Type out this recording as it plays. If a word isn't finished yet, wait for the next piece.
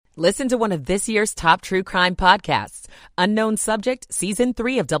Listen to one of this year's top true crime podcasts. Unknown Subject, Season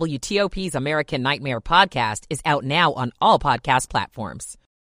 3 of WTOP's American Nightmare podcast is out now on all podcast platforms.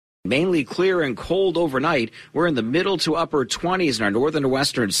 Mainly clear and cold overnight. We're in the middle to upper 20s in our northern and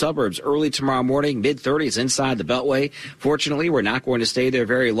western suburbs. Early tomorrow morning, mid-30s inside the Beltway. Fortunately, we're not going to stay there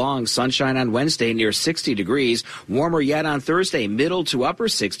very long. Sunshine on Wednesday near 60 degrees. Warmer yet on Thursday, middle to upper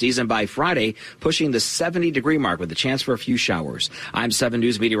 60s. And by Friday, pushing the 70-degree mark with a chance for a few showers. I'm 7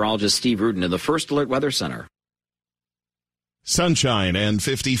 News meteorologist Steve Rudin in the First Alert Weather Center. Sunshine and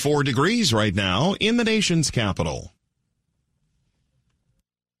 54 degrees right now in the nation's capital.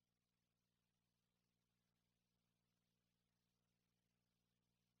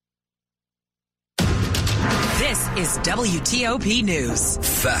 This is WTOP News.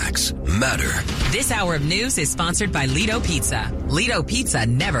 Facts matter. This hour of news is sponsored by Lido Pizza. Lido Pizza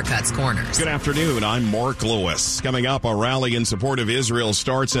never cuts corners. Good afternoon. I'm Mark Lewis. Coming up, a rally in support of Israel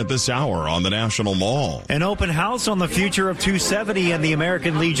starts at this hour on the National Mall. An open house on the future of 270 and the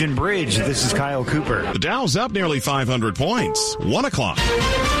American Legion Bridge. This is Kyle Cooper. The Dow's up nearly 500 points. 1 o'clock.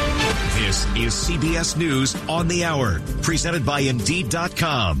 This is CBS News on the Hour, presented by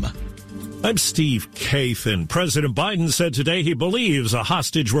Indeed.com. I'm Steve Kathan. President Biden said today he believes a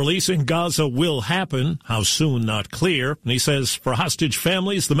hostage release in Gaza will happen. How soon, not clear. And he says for hostage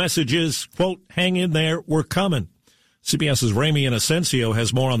families, the message is, quote, hang in there, we're coming. CBS's Ramy Inocencio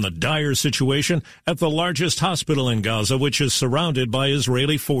has more on the dire situation at the largest hospital in Gaza, which is surrounded by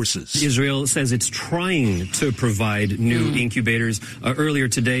Israeli forces. Israel says it's trying to provide new incubators. Earlier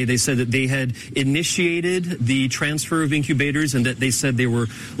today, they said that they had initiated the transfer of incubators and that they said they were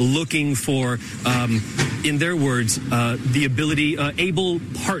looking for, in their words, the ability, able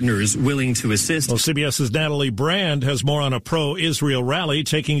partners willing to assist. Well, CBS's Natalie Brand has more on a pro-Israel rally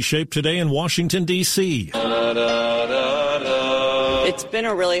taking shape today in Washington, D.C. It's been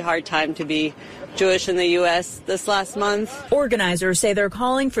a really hard time to be Jewish in the U.S. this last month. Organizers say they're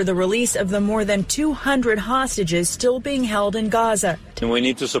calling for the release of the more than 200 hostages still being held in Gaza. And we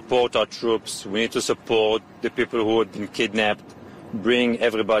need to support our troops. We need to support the people who have been kidnapped. Bring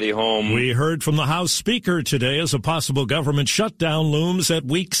everybody home. We heard from the House Speaker today as a possible government shutdown looms at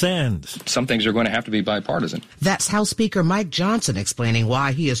week's end. Some things are going to have to be bipartisan. That's House Speaker Mike Johnson explaining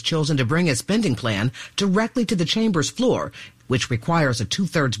why he has chosen to bring his spending plan directly to the chamber's floor, which requires a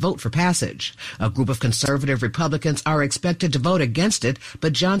 2/3 vote for passage. A group of conservative Republicans are expected to vote against it,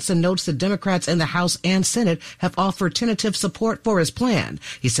 but Johnson notes the Democrats in the House and Senate have offered tentative support for his plan.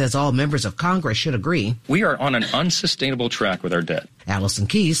 He says all members of Congress should agree. We are on an unsustainable track with our debt. Allison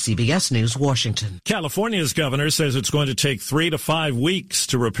Keyes, CBS News, Washington. California's governor says it's going to take 3 to 5 weeks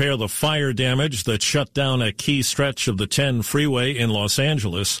to repair the fire damage that shut down a key stretch of the 10 freeway in Los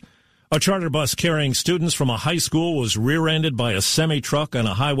Angeles. A charter bus carrying students from a high school was rear-ended by a semi-truck on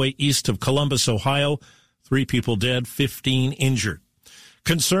a highway east of Columbus, Ohio. 3 people dead, 15 injured.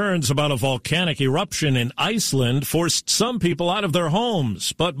 Concerns about a volcanic eruption in Iceland forced some people out of their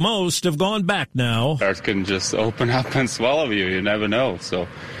homes, but most have gone back now. Earth can just open up and swallow you. You never know. So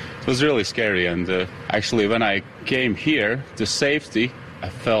it was really scary. And actually, when I came here to safety, I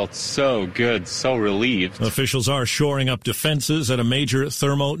felt so good, so relieved. Officials are shoring up defenses at a major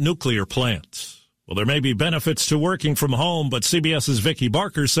thermonuclear plant. Well, there may be benefits to working from home, but CBS's Vicki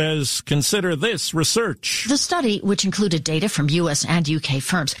Barker says consider this research. The study, which included data from U.S. and U.K.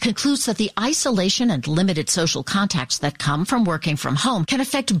 firms, concludes that the isolation and limited social contacts that come from working from home can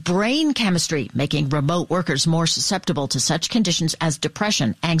affect brain chemistry, making remote workers more susceptible to such conditions as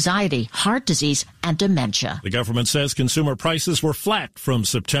depression, anxiety, heart disease, and dementia. The government says consumer prices were flat from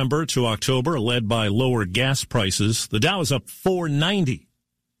September to October, led by lower gas prices. The Dow is up 490.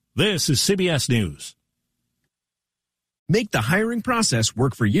 This is CBS News. Make the hiring process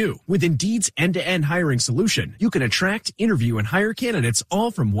work for you. With Indeed's end-to-end hiring solution, you can attract, interview, and hire candidates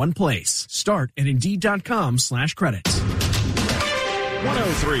all from one place. Start at Indeed.com/credits.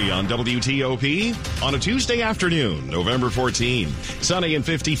 103 on WTOP on a Tuesday afternoon, November 14. Sunny and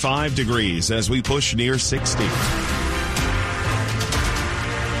 55 degrees as we push near 60.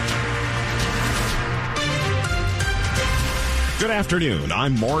 Good afternoon.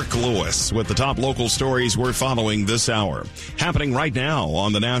 I'm Mark Lewis with the top local stories we're following this hour. Happening right now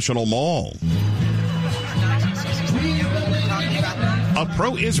on the National Mall. A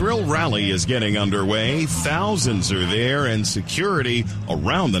pro-Israel rally is getting underway. Thousands are there, and security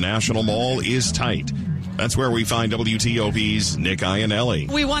around the National Mall is tight. That's where we find WTOP's Nick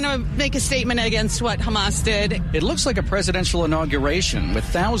Iannelli. We want to make a statement against what Hamas did. It looks like a presidential inauguration with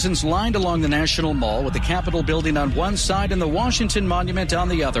thousands lined along the National Mall with the Capitol building on one side and the Washington Monument on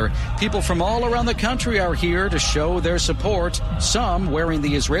the other. People from all around the country are here to show their support, some wearing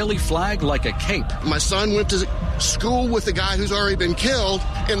the Israeli flag like a cape. My son went to school with a guy who's already been killed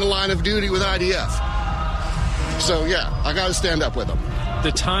in the line of duty with IDF. So, yeah, I got to stand up with him.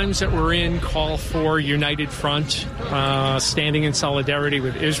 The times that we're in call for united front, standing in solidarity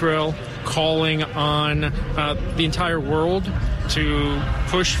with Israel, calling on the entire world to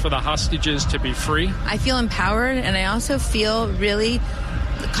push for the hostages to be free. I feel empowered, and I also feel really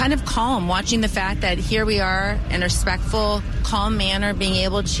kind of calm watching the fact that here we are in a respectful, calm manner being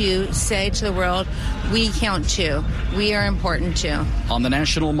able to say to the world, we count too. We are important too. On the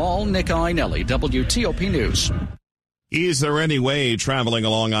National Mall, Nick Iannelli, WTOP News. Is there any way traveling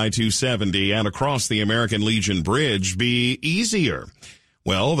along I-270 and across the American Legion Bridge be easier?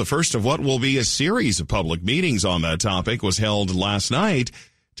 Well, the first of what will be a series of public meetings on that topic was held last night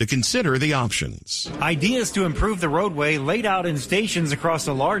to consider the options. Ideas to improve the roadway laid out in stations across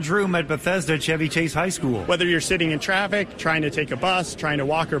a large room at Bethesda Chevy Chase High School. Whether you're sitting in traffic, trying to take a bus, trying to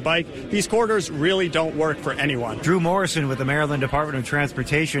walk or bike, these corridors really don't work for anyone. Drew Morrison with the Maryland Department of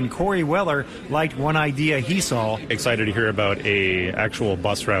Transportation, Corey Weller, liked one idea he saw. Excited to hear about a actual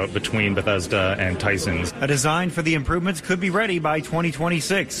bus route between Bethesda and Tyson's. A design for the improvements could be ready by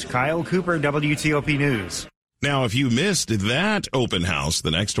 2026. Kyle Cooper, WTOP News. Now, if you missed that open house,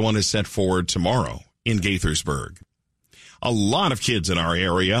 the next one is set for tomorrow in Gaithersburg. A lot of kids in our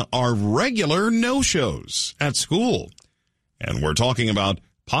area are regular no-shows at school. And we're talking about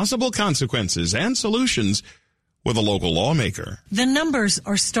possible consequences and solutions with a local lawmaker. The numbers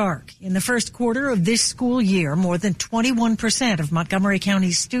are stark. In the first quarter of this school year, more than 21% of Montgomery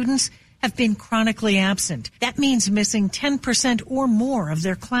County's students have been chronically absent. That means missing 10% or more of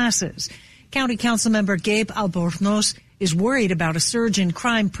their classes. County Councilmember Gabe Albornoz is worried about a surge in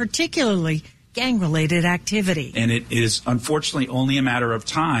crime, particularly gang-related activity. And it is unfortunately only a matter of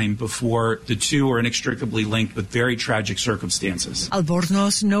time before the two are inextricably linked with very tragic circumstances.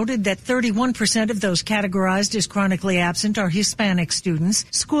 Albornoz noted that 31% of those categorized as chronically absent are Hispanic students.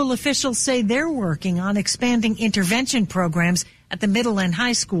 School officials say they're working on expanding intervention programs at the middle and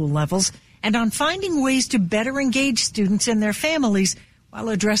high school levels and on finding ways to better engage students and their families while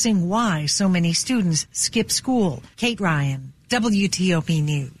addressing why so many students skip school. Kate Ryan, WTOP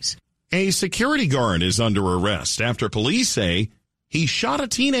News. A security guard is under arrest after police say he shot a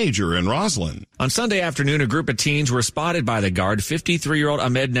teenager in Roslyn. On Sunday afternoon, a group of teens were spotted by the guard, 53-year-old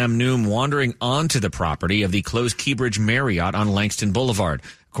Ahmed Namnoum, wandering onto the property of the closed Keybridge Marriott on Langston Boulevard.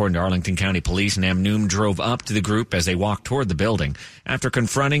 According to Arlington County Police, Namnoum drove up to the group as they walked toward the building. After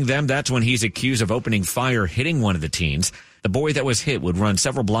confronting them, that's when he's accused of opening fire, hitting one of the teens. The boy that was hit would run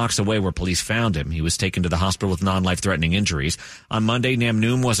several blocks away where police found him. He was taken to the hospital with non-life-threatening injuries. On Monday,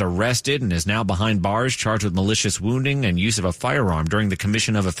 Namnoum was arrested and is now behind bars, charged with malicious wounding and use of a firearm during the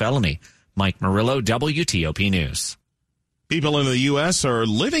commission of a felony. Mike Murillo, WTOP News. People in the U.S. are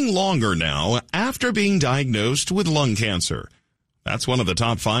living longer now after being diagnosed with lung cancer. That's one of the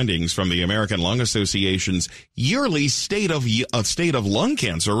top findings from the American Lung Association's yearly State of Lung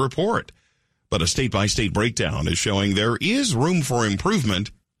Cancer report. But a state-by-state breakdown is showing there is room for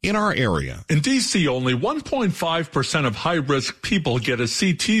improvement in our area. In D.C., only 1.5% of high-risk people get a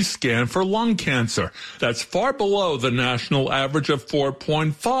CT scan for lung cancer. That's far below the national average of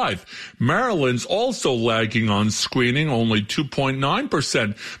 4.5. Maryland's also lagging on screening, only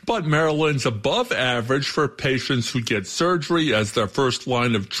 2.9%, but Maryland's above average for patients who get surgery as their first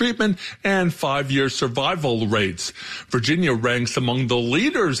line of treatment and 5-year survival rates. Virginia ranks among the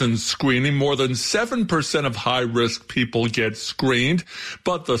leaders in screening. More than 7% of high-risk people get screened,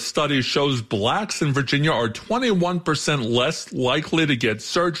 but the study shows blacks in Virginia are 21% less likely to get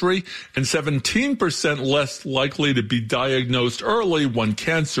surgery and 17% less likely to be diagnosed early when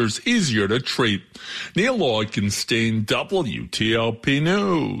cancer's easier to treat. Neil Augenstein, WTOP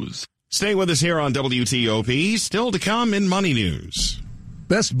News. Stay with us here on WTOP. Still to come in Money News.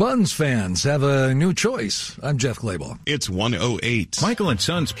 Best Buns fans have a new choice. I'm Jeff Clabaugh. It's 1:08. Michael &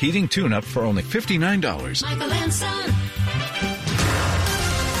 Son's heating tune-up for only $59. Michael & Son.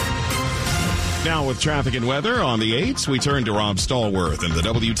 Now with traffic and weather on the 8s, we turn to Rob Stallworth in the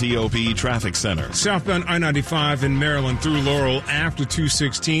WTOP Traffic Center. Southbound I-95 in Maryland through Laurel after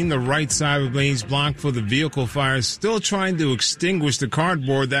 216. The right side of lanes blocked for the vehicle fire. Still trying to extinguish the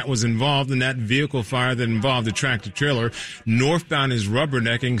cardboard that was involved in that vehicle fire that involved a tractor trailer. Northbound is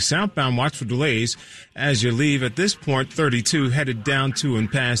rubbernecking. Southbound, watch for delays as you leave. At this point, 32 headed down to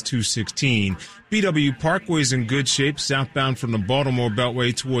and past 216. BW Parkway is in good shape southbound from the Baltimore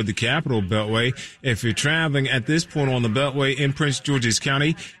Beltway toward the Capitol Beltway. If you're traveling at this point on the Beltway in Prince George's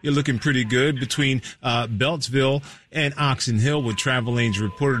County, you're looking pretty good between Beltsville and Oxon Hill, with travel lanes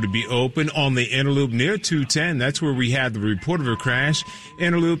reported to be open. On the Interloop near 210, that's where we had the report of a crash.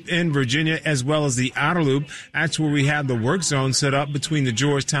 Interloop in Virginia, as well as the Outer Loop, that's where we have the work zone set up between the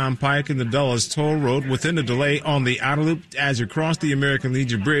Georgetown Pike and the Dulles Toll Road. Within the delay on the Outer Loop, as you cross the American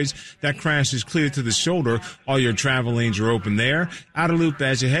Legion Bridge, that crash is clear to the shoulder. All your travel lanes are open there. Outer Loop,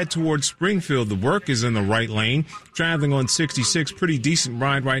 as you head towards Springfield, the work is in the right lane. Traveling on 66, pretty decent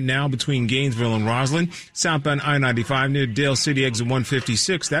ride right now between Gainesville and Roslyn. Southbound I-95 near Dale City, exit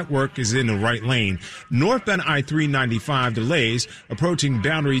 156, that work is in the right lane. Northbound I-395 delays approaching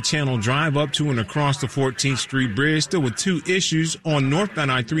Boundary Channel Drive up to and across the 14th Street Bridge, still with two issues on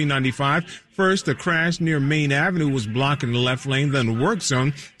northbound I-395. First, a crash near Main Avenue was blocking the left lane, then the work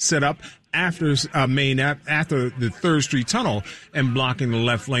zone set up after the 3rd Street Tunnel and blocking the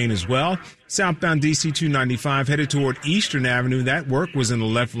left lane as well. Southbound DC 295 headed toward Eastern Avenue. That work was in the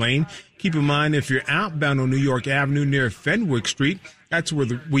left lane. Keep in mind, if you're outbound on New York Avenue near Fenwick Street, that's where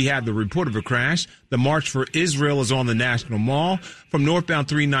we had the report of a crash. The March for Israel is on the National Mall. From northbound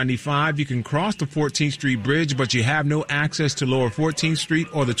 395, you can cross the 14th Street Bridge, but you have no access to lower 14th Street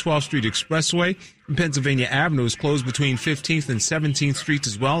or the 12th Street Expressway. Pennsylvania Avenue is closed between 15th and 17th Streets,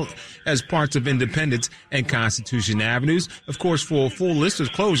 as well as parts of Independence and Constitution Avenues. Of course, for a full list of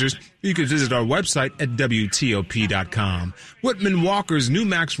closures, you can visit our website at WTOP.com. Whitman Walker's new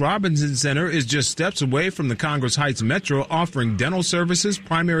Max Robinson Center is just steps away from the Congress Heights Metro, offering dental services,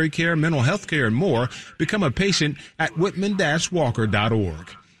 primary care, mental health care, and more. Become a patient at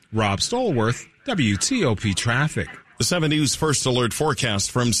whitman-walker.org. Rob Stallworth, WTOP Traffic. The 7 News First Alert forecast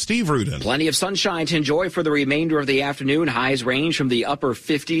from Steve Rudin. Plenty of sunshine to enjoy for the remainder of the afternoon. Highs range from the upper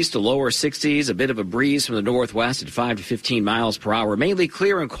 50s to lower 60s. A bit of a breeze from the northwest at 5 to 15 miles per hour. Mainly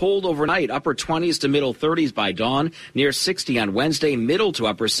clear and cold overnight. Upper 20s to middle 30s by dawn. Near 60 on Wednesday. Middle to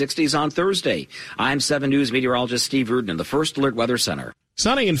upper 60s on Thursday. I'm 7 News meteorologist Steve Rudin in the First Alert Weather Center.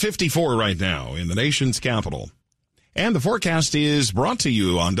 Sunny and 54 right now in the nation's capital. And the forecast is brought to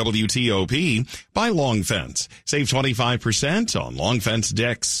you on WTOP by Long Fence. Save 25% on Long Fence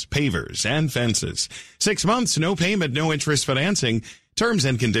decks, pavers, and fences. 6 months, no payment, no interest financing. Terms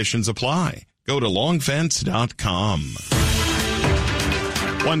and conditions apply. Go to longfence.com.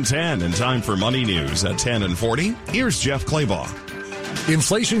 1:10 and time for Money News at 10 and 40. Here's Jeff Claybaugh.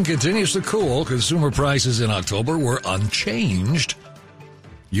 Inflation continues to cool. Consumer prices in October were unchanged.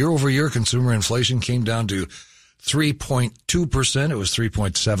 Year-over-year consumer inflation came down to 3.2%. It was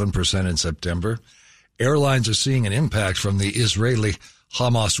 3.7% in September. Airlines are seeing an impact from the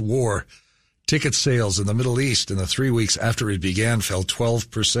Israeli-Hamas war. Ticket sales in the Middle East in the 3 weeks after it began fell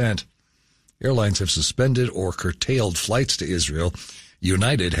 12%. Airlines have suspended or curtailed flights to Israel.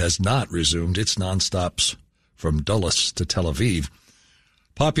 United has not resumed its nonstops from Dulles to Tel Aviv.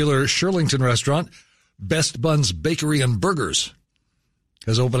 Popular Shirlington restaurant, Best Buns Bakery and Burgers,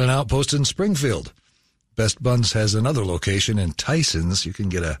 has opened an outpost in Springfield. Best Buns has another location in Tysons. You can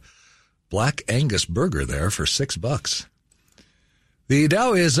get a Black Angus burger there for $6. The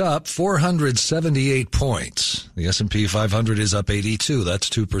Dow is up 478 points. The S&P 500 is up 82. That's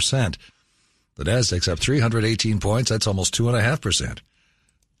 2%. The Nasdaq's up 318 points. That's almost 2.5%.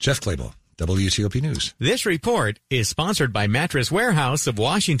 Jeff Claybaugh, WTOP News. This report is sponsored by Mattress Warehouse of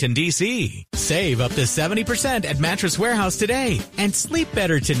Washington, D.C. Save up to 70% at Mattress Warehouse today and sleep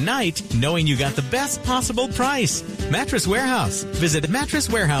better tonight knowing you got the best possible price. Mattress Warehouse. Visit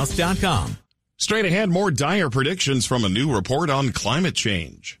mattresswarehouse.com. Straight ahead, more dire predictions from a new report on climate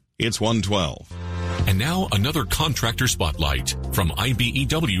change. It's 1:12. And now another contractor spotlight from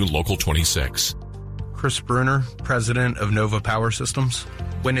IBEW Local 26. Chris Bruner, president of Nova Power Systems.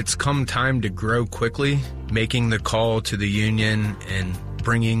 When it's come time to grow quickly, making the call to the union and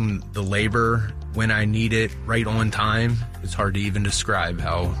bringing the labor when I need it right on time, it's hard to even describe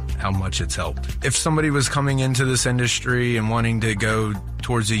how much it's helped. If somebody was coming into this industry and wanting to go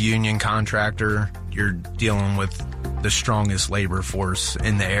towards a union contractor, you're dealing with the strongest labor force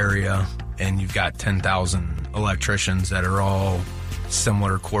in the area, and you've got 10,000 electricians that are all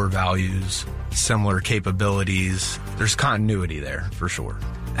similar core values, similar capabilities. There's continuity there for sure.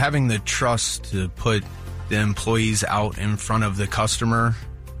 Having the trust to put the employees out in front of the customer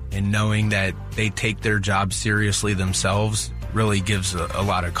and knowing that they take their job seriously themselves really gives a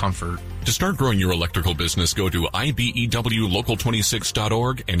lot of comfort. To start growing your electrical business, go to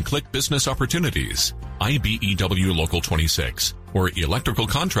IBEWLocal26.org and click Business Opportunities. IBEW Local 26, where electrical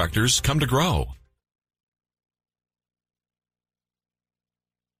contractors come to grow.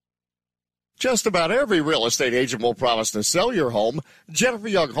 Just about every real estate agent will promise to sell your home. Jennifer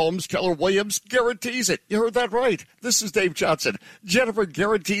Young Homes, Keller Williams guarantees it. You heard that right. This is Dave Johnson. Jennifer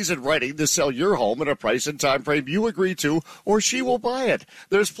guarantees in writing to sell your home at a price and time frame you agree to, or she will buy it.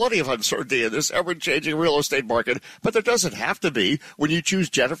 There's plenty of uncertainty in this ever-changing real estate market, but there doesn't have to be when you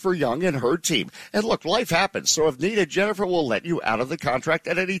choose Jennifer Young and her team. And look, life happens, so if needed, Jennifer will let you out of the contract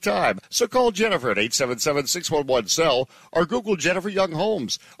at any time. So call Jennifer at 877-611-SELL or Google Jennifer Young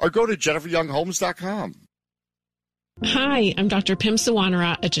Homes or go to jenniferyounghomes.com. Hi, I'm Dr. Pim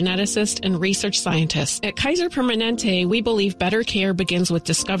Sawanara, a geneticist and research scientist. At Kaiser Permanente, we believe better care begins with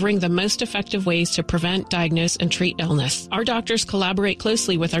discovering the most effective ways to prevent, diagnose, and treat illness. Our doctors collaborate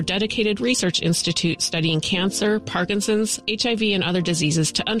closely with our dedicated research institute studying cancer, Parkinson's, HIV, and other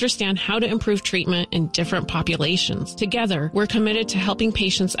diseases to understand how to improve treatment in different populations. Together, we're committed to helping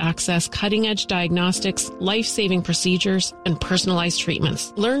patients access cutting-edge diagnostics, life-saving procedures, and personalized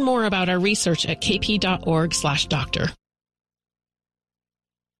treatments. Learn more about our research at kp.org/doctor.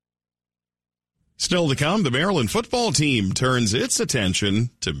 Still to come, the Maryland football team turns its attention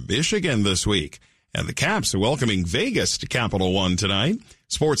to Michigan this week. And the Caps are welcoming Vegas to Capital One tonight.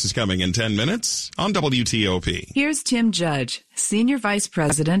 Sports is coming in 10 minutes on WTOP. Here's Tim Judge, Senior Vice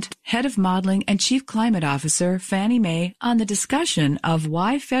President, Head of Modeling, and Chief Climate Officer, Fannie Mae, on the discussion of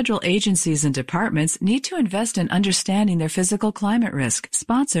why federal agencies and departments need to invest in understanding their physical climate risk,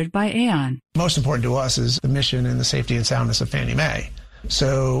 sponsored by Aon. Most important to us is the mission and the safety and soundness of Fannie Mae.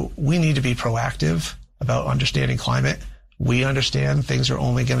 So we need to be proactive about understanding climate. We understand things are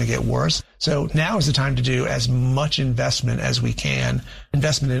only going to get worse. So now is the time to do as much investment as we can,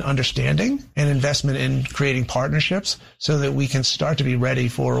 investment in understanding and investment in creating partnerships so that we can start to be ready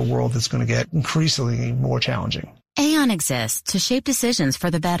for a world that's going to get increasingly more challenging. Aon exists to shape decisions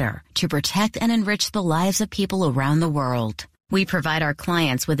for the better, to protect and enrich the lives of people around the world. We provide our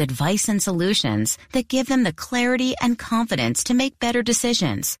clients with advice and solutions that give them the clarity and confidence to make better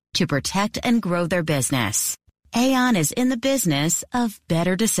decisions, to protect and grow their business. Aon is in the business of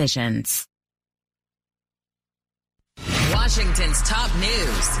better decisions. Washington's top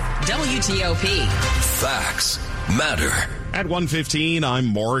news, WTOP. Facts matter. At 1:15, I'm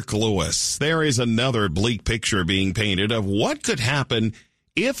Mark Lewis. There is another bleak picture being painted of what could happen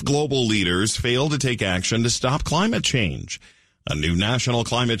if global leaders fail to take action to stop climate change. A new national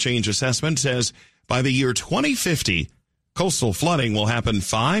climate change assessment says by the year 2050, coastal flooding will happen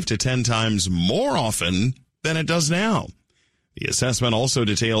 5 to 10 times more often than it does now. The assessment also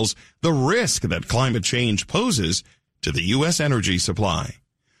details the risk that climate change poses to the U.S. energy supply.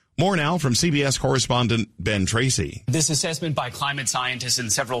 More now from CBS correspondent Ben Tracy. This assessment by climate scientists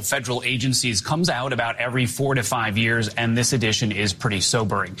and several federal agencies comes out about every 4 to 5 years, and this edition is pretty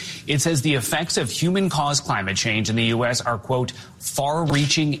sobering. It says the effects of human-caused climate change in the U.S. are, quote,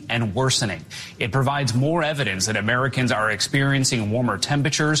 far-reaching and worsening. It provides more evidence that Americans are experiencing warmer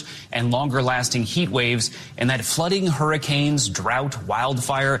temperatures and longer-lasting heat waves, and that flooding, hurricanes, drought,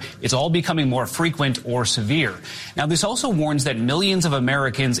 wildfire, it's all becoming more frequent or severe. Now, this also warns that millions of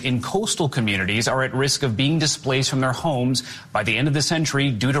Americans in coastal communities are at risk of being displaced from their homes by the end of the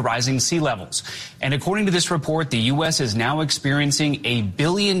century due to rising sea levels. And according to this report, the U.S. is now experiencing a $1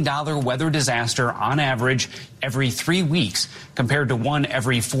 billion weather disaster on average every 3 weeks, compared to one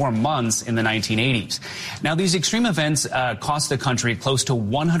every 4 months in the 1980s. Now, these extreme events cost the country close to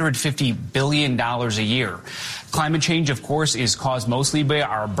 $150 billion a year. Climate change, of course, is caused mostly by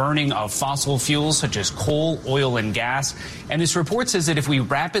our burning of fossil fuels such as coal, oil, and gas. And this report says that if we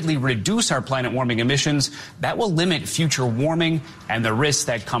rapidly reduce our planet-warming emissions, that will limit future warming and the risks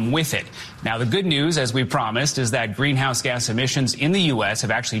that come with it. Now, the good news, as we promised, is that greenhouse gas emissions in the U.S.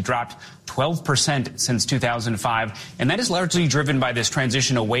 have actually dropped 12% since 2005, and that is largely driven by this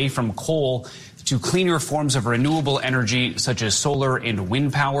transition away from coal to cleaner forms of renewable energy such as solar and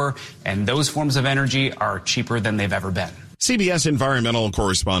wind power, and those forms of energy are cheaper than they've ever been. CBS environmental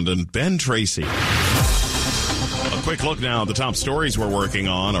correspondent Ben Tracy. A quick look now at the top stories we're working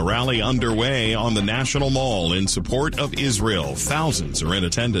on. A rally underway on the National Mall in support of Israel. Thousands are in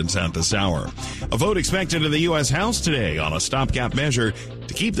attendance at this hour. A vote expected in the U.S. House today on a stopgap measure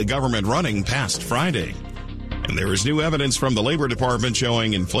to keep the government running past Friday. And there is new evidence from the Labor Department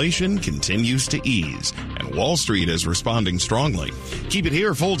showing inflation continues to ease, and Wall Street is responding strongly. Keep it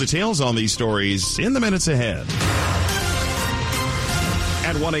here. Full details on these stories in the minutes ahead.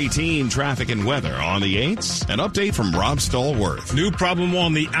 At 118, traffic and weather on the 8s. An update from Rob Stallworth. New problem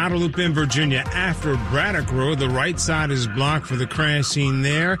on the outer loop in Virginia after Braddock Road. The right side is blocked for the crash scene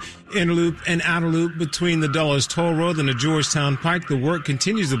there. Inner loop and outer loop between the Dulles Toll Road and the Georgetown Pike. The work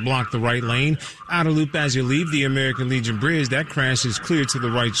continues to block the right lane. Outer loop as you leave the American Legion Bridge. That crash is clear to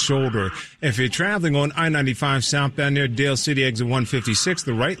the right shoulder. If you're traveling on I-95 southbound near Dale City exit 156,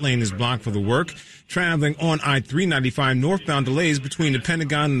 the right lane is blocked for the work. Traveling on I-395 northbound, delays between the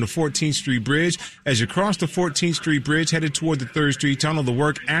Pentagon and the 14th Street Bridge. As you cross the 14th Street Bridge, headed toward the 3rd Street Tunnel, the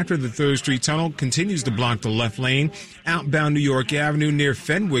work after the 3rd Street Tunnel continues to block the left lane. Outbound New York Avenue near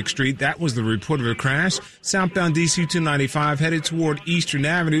Fenwick Street, that was the report of a crash. Southbound DC 295 headed toward Eastern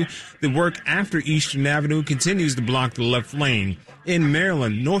Avenue. The work after Eastern Avenue continues to block the left lane. In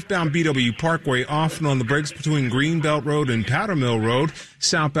Maryland, northbound BW Parkway often on the brakes between Greenbelt Road and Powder Mill Road.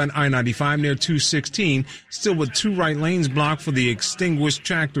 Southbound I-95 near 216, still with 2 right lanes blocked for the extinguished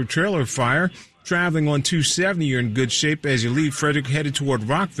tractor-trailer fire. Traveling on 270, you're in good shape as you leave Frederick headed toward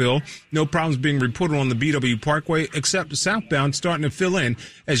Rockville. No problems being reported on the BW Parkway except the southbound starting to fill in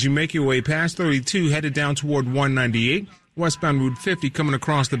as you make your way past 32 headed down toward 198. Westbound Route 50 coming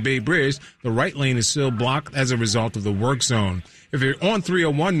across the Bay Bridge. The right lane is still blocked as a result of the work zone. If you're on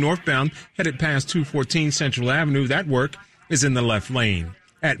 301 northbound, headed past 214 Central Avenue, that work is in the left lane.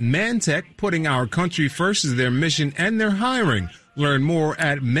 At Mantech, putting our country first is their mission and they're hiring. Learn more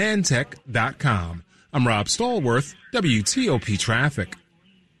at mantech.com. I'm Rob Stallworth, WTOP Traffic.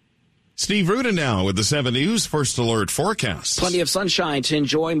 Steve Rudin now with the 7 News First Alert forecast. Plenty of sunshine to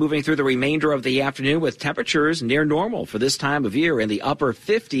enjoy moving through the remainder of the afternoon with temperatures near normal for this time of year in the upper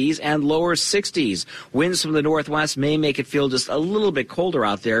 50s and lower 60s. Winds from the northwest may make it feel just a little bit colder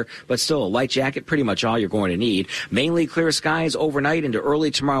out there, but still a light jacket, pretty much all you're going to need. Mainly clear skies overnight into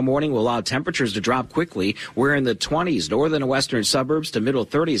early tomorrow morning will allow temperatures to drop quickly. We're in the 20s, northern and western suburbs to middle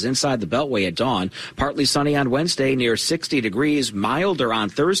 30s inside the Beltway at dawn. Partly sunny on Wednesday, near 60 degrees, milder on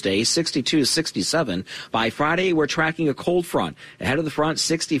Thursday, 62 to 67. By Friday, we're tracking a cold front. Ahead of the front,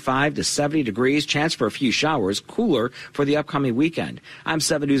 65 to 70 degrees, chance for a few showers, cooler for the upcoming weekend. I'm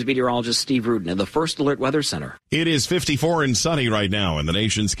 7 News meteorologist Steve Rudin in the First Alert Weather Center. It is 54 and sunny right now in the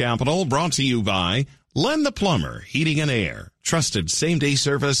nation's capital, brought to you by Len the Plumber, Heating and Air. Trusted same-day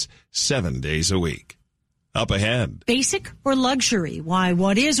service 7 days a week. Up ahead. Basic or luxury? Why,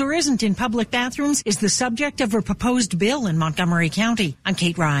 what is or isn't in public bathrooms is the subject of a proposed bill in Montgomery County. I'm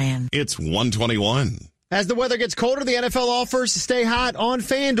Kate Ryan. It's 1:21. As the weather gets colder, the NFL offers to stay hot on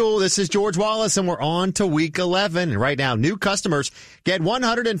FanDuel. This is George Wallace, and we're on to Week 11. And right now, new customers get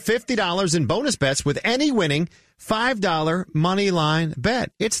 $150 in bonus bets with any winning $5 money line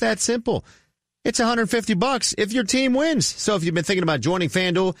bet. It's that simple. It's $150 if your team wins. So if you've been thinking about joining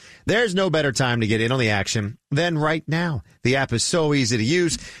FanDuel, there's no better time to get in on the action than right now. The app is so easy to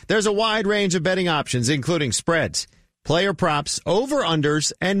use. There's a wide range of betting options, including spreads, player props,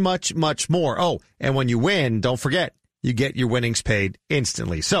 over-unders, and much, much more. Oh, and when you win, don't forget, you get your winnings paid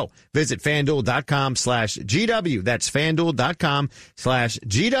instantly. So visit FanDuel.com/GW. That's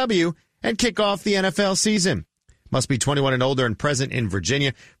FanDuel.com/GW and kick off the NFL season. Must be 21 and older and present in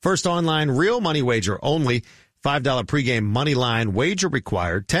Virginia. First online real money wager only. $5 pregame money line wager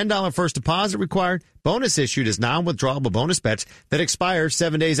required. $10 first deposit required. Bonus issued as non-withdrawable bonus bets that expire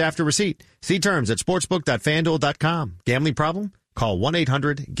 7 days after receipt. See terms at sportsbook.fanduel.com. Gambling problem? Call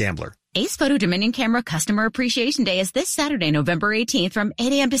 1-800-GAMBLER. Ace Photo Dominion Camera Customer Appreciation Day is this Saturday, November 18th from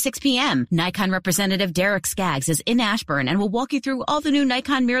 8 a.m. to 6 p.m. Nikon representative Derek Skaggs is in Ashburn and will walk you through all the new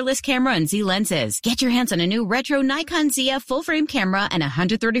Nikon mirrorless camera and Z lenses. Get your hands on a new retro Nikon ZF full-frame camera and a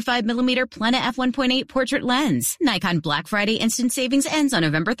 135mm Plena f1.8 portrait lens. Nikon Black Friday instant savings ends on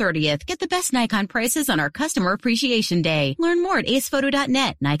November 30th. Get the best Nikon prices on our Customer Appreciation Day. Learn more at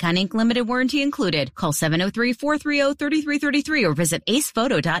acephoto.net. Nikon Inc. Limited warranty included. Call 703-430-3333 or visit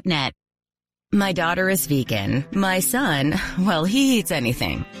acephoto.net. My daughter is vegan. My son, well, he eats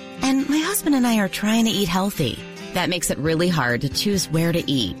anything. And my husband and I are trying to eat healthy. That makes it really hard to choose where to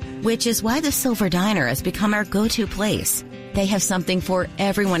eat, which is why the Silver Diner has become our go-to place. They have something for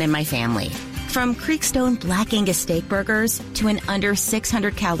everyone in my family. From Creekstone Black Angus steak burgers to an under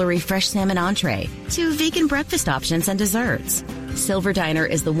 600-calorie fresh salmon entree to vegan breakfast options and desserts. Silver Diner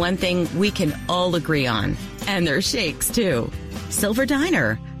is the one thing we can all agree on. And their shakes, too. Silver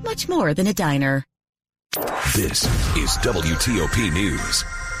Diner. Much more than a diner. This is WTOP News.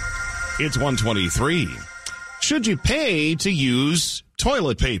 It's 1:23. Should you pay to use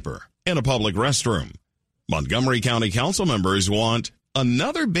toilet paper in a public restroom? Montgomery County Council members want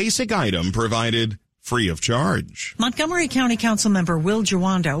another basic item provided free of charge. Montgomery County Councilmember Will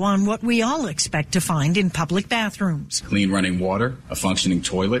Giwando on what we all expect to find in public bathrooms. Clean running water, a functioning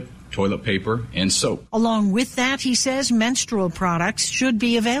toilet paper, and soap. Along with that, he says menstrual products should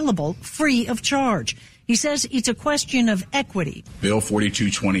be available free of charge. He says it's a question of equity. Bill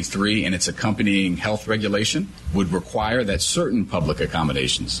 4223 and its accompanying health regulation would require that certain public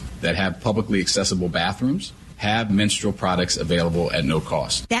accommodations that have publicly accessible bathrooms have menstrual products available at no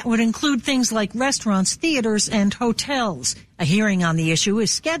cost. That would include things like restaurants, theaters, and hotels. A hearing on the issue is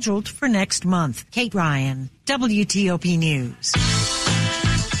scheduled for next month. Kate Ryan, WTOP News.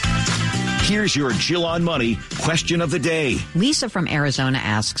 Here's your Jill on Money question of the day. Lisa from Arizona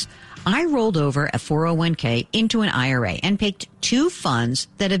asks, I rolled over a 401k into an IRA and picked two funds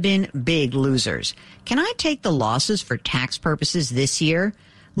that have been big losers. Can I take the losses for tax purposes this year?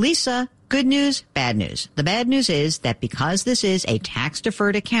 Lisa, good news, bad news. The bad news is that because this is a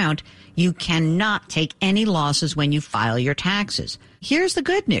tax-deferred account, you cannot take any losses when you file your taxes. Here's the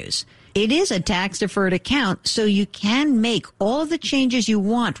good news. It is a tax-deferred account, so you can make all of the changes you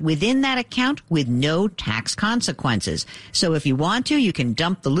want within that account with no tax consequences. So if you want to, you can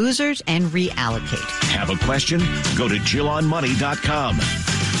dump the losers and reallocate. Have a question? Go to JillOnMoney.com.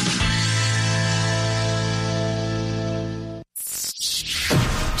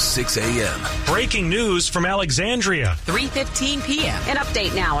 6 a.m. Breaking news from Alexandria. 3:15 p.m. An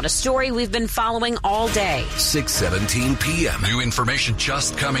update now on a story we've been following all day. 6:17 p.m. New information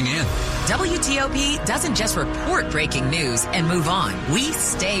just coming in. WTOP doesn't just report breaking news and move on. We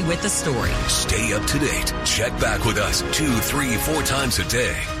stay with the story. Stay up to date. Check back with us 2, 3, 4 times a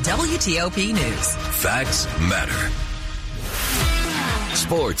day. WTOP News. Facts matter.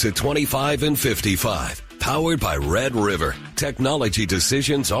 Sports at 25 and 55. Powered by Red River. Technology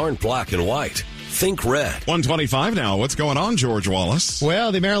decisions aren't black and white. Think red. 125 now. What's going on, George Wallace?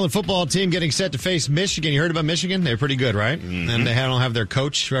 Well, the Maryland football team getting set to face Michigan. You heard about Michigan? They're pretty good, right? Mm-hmm. And they don't have their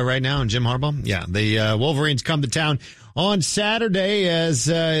coach right now, Jim Harbaugh. Yeah, the Wolverines come to town on Saturday as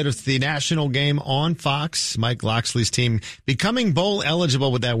it's the national game on Fox. Mike Loxley's team becoming bowl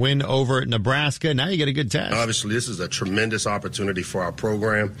eligible with that win over Nebraska. Now you get a good test. Obviously, this is a tremendous opportunity for our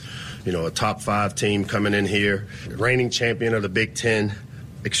program. You know, a top 5 team coming in here, reigning champion of the Big Ten,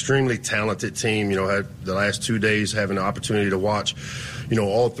 extremely talented team. You know, had the last 2 days having the opportunity to watch, you know,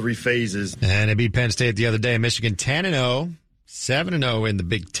 all 3 phases. And they beat Penn State the other day. Michigan 10-0, 7-0 in the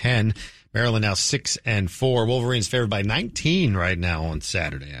Big Ten. Maryland now 6-4. Wolverines favored by 19 right now on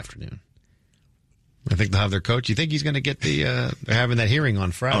Saturday afternoon. I think they'll have their coach. You think he's going to get they're having that hearing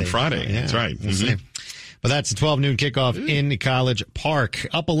on Friday. On Friday, yeah, that's right. We'll see. But that's a 12 noon kickoff in College Park.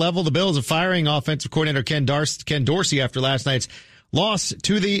 Up a level, the Bills are firing offensive coordinator Ken Dorsey after last night's loss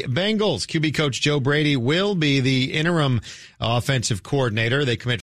to the Bengals. QB coach Joe Brady will be the interim offensive coordinator. They commit